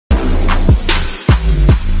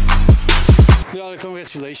Well,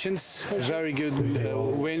 congratulations. Very good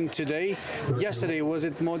win today. Yesterday, was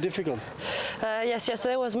it more difficult? Yes,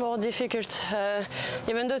 yesterday was more difficult.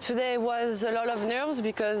 Even though today was a lot of nerves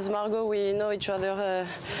because Margaux, we know each other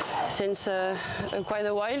since quite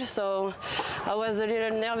a while. So I was a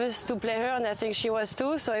little nervous to play her, and I think she was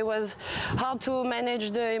too. So it was hard to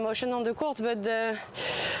manage the emotion on the court. But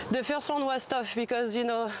the first one was tough because, you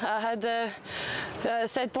know, I had a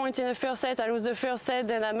set point in the first set. I lose the first set,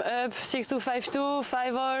 then I'm up 6-2, 5-2,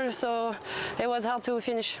 5-all. So it was hard to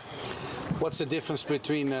finish. What's the difference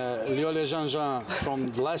between Leolia Jeanjean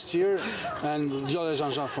from last year and Leolia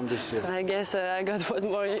Jeanjean from this year? I guess I got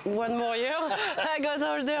one more year. I got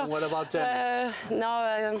older. And what about tennis?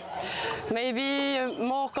 Now, maybe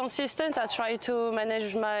more consistent. I try to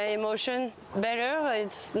manage my emotion better.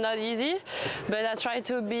 It's not easy, but I try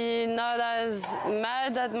to be not as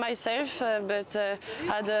mad at myself, but I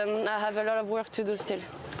have a lot of work to do still.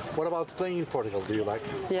 What about playing in Portugal? Do you like?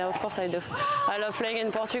 Yeah, of course I do. I love playing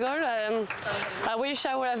in Portugal. I wish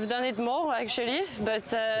I would have done it more actually,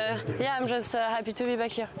 but yeah, I'm just happy to be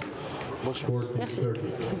back here. Bonjour. Merci.